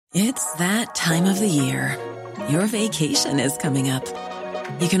It's that time of the year. Your vacation is coming up.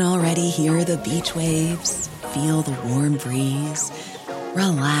 You can already hear the beach waves, feel the warm breeze,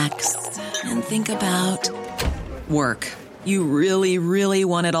 relax, and think about work. You really, really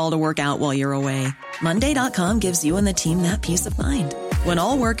want it all to work out while you're away. Monday.com gives you and the team that peace of mind. When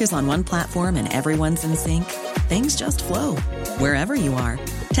all work is on one platform and everyone's in sync, things just flow. Wherever you are,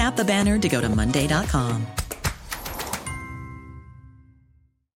 tap the banner to go to Monday.com.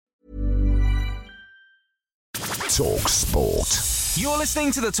 talkSPORT. You're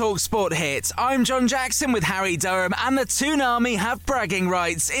listening to the talkSPORT hit. I'm John Jackson with Harry Durham, and the Toon Army have bragging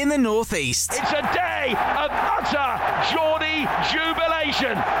rights in the Northeast. It's a day of utter Geordie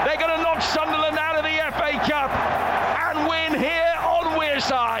jubilation. They're going to knock Sunderland out of the FA Cup and win here on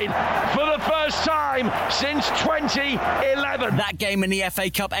Wearside for the first time since 2011. That game in the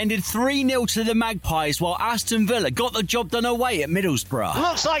FA Cup ended 3-0 to the Magpies, while Aston Villa got the job done away at Middlesbrough.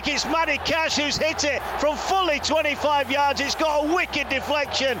 Looks like it's Matty Cash who's hit it from fully 25 yards. It's got a wicked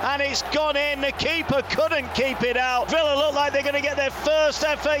deflection and it's gone in. The keeper couldn't keep it out. Villa look like they're going to get their first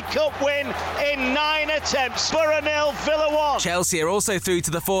FA Cup win in 9 attempts. Borough 0, Villa 1. Chelsea are also through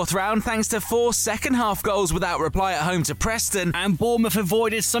to the fourth round thanks to 4 second-half goals without reply at home to Preston. And Bournemouth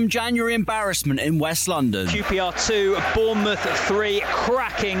avoided some January embarrassment in West London. QPR 2, Bournemouth 3,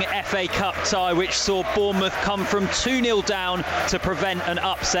 cracking FA Cup tie, which saw Bournemouth come from 2-0 down to prevent an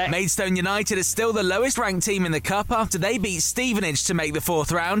upset. Maidstone United is still the lowest-ranked team in the Cup after they beat Stevenage to make the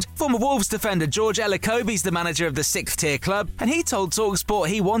fourth round. Former Wolves defender George Elokobi's the manager of the 6th-tier club, and he told talkSPORT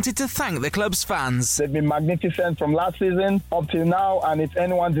he wanted to thank the club's fans. They've been magnificent from last season up till now, and if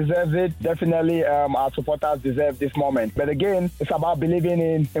anyone deserves it, definitely our supporters deserve this moment. But again, it's about believing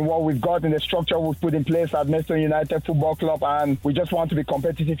in what we've got, in the structure we've put in place at Maidstone United Football Club, and we just want to be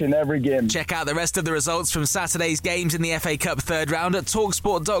competitive in every game. Check out the rest of the results from Saturday's games in the FA Cup third round at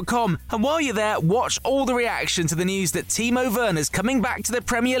talksport.com. And while you're there, watch all the reaction to the news that Timo Werner's coming back to the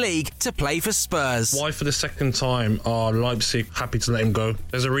Premier League to play for Spurs. Why for the second time are Leipzig happy to let him go?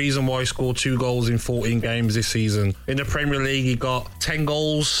 There's a reason why he scored 2 goals in 14 games this season. In the Premier League, he got 10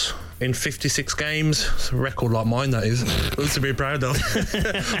 goals in 56 games. It's a record like mine, that is. Looks to be proud of.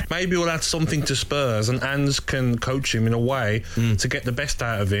 Maybe we'll add something to Spurs and Ans can coach him in a way to get the best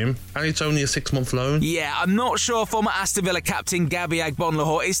out of him. And it's only a 6-month loan. Yeah, I'm not sure former Aston Villa captain Gabby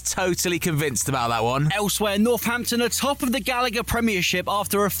Agbonlahor is totally convinced about that one. Elsewhere, Northampton are top of the Gallagher Premiership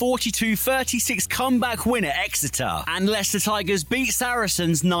after a 42-36 comeback win at Exeter. And Leicester Tigers beat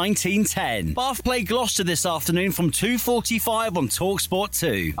Saracens 19-10. Bath play Gloucester this afternoon from 2:45 on talkSPORT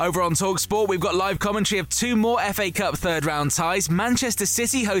 2. Over on talkSPORT, we've got live commentary of 2 more FA Cup third-round ties. Manchester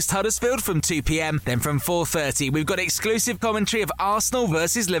City host Huddersfield from 2 p.m. Then from 4:30, we've got exclusive commentary of Arsenal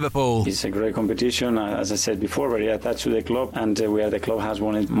versus Liverpool. It's a great competition. As I said before, very attached to the club, and the club has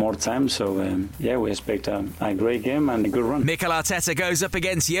won it more times. So, we expect a great game and a good run. Mikel Arteta goes up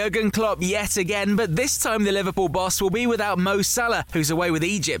against Jurgen Klopp yet again, but this time the Liverpool boss will be without Mo Salah, who's away with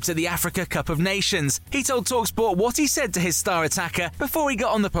Egypt at the Africa Cup of Nations. He told talkSPORT what he said to his star attacker before he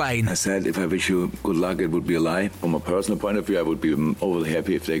got on the plane. I said, if I wish you good luck, it would be a lie. From a personal point of view, I would be overly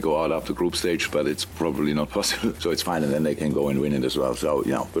happy if they go out after group stage, but it's probably not possible. So it's fine, and then they can go and win it as well. So,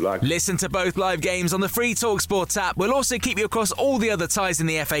 good luck. Listen to both live games on the free talkSPORT app. We'll also keep you across all the other ties in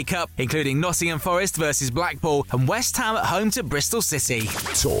the FA Cup, including Nottingham Forest versus Blackpool and West Ham at home to Bristol City.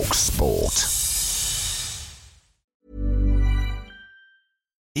 talkSPORT.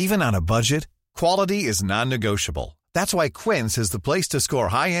 Even on a budget, quality is non-negotiable. That's why Quince is the place to score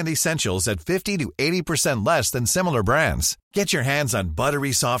high-end essentials at 50 to 80% less than similar brands. Get your hands on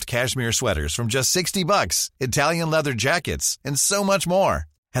buttery soft cashmere sweaters from just $60, Italian leather jackets, and so much more.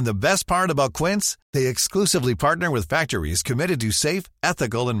 And the best part about Quince, they exclusively partner with factories committed to safe,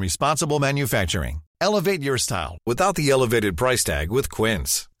 ethical, and responsible manufacturing. Elevate your style without the elevated price tag with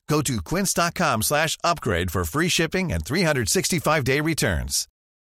Quince. Go to quince.com/upgrade for free shipping and 365-day returns.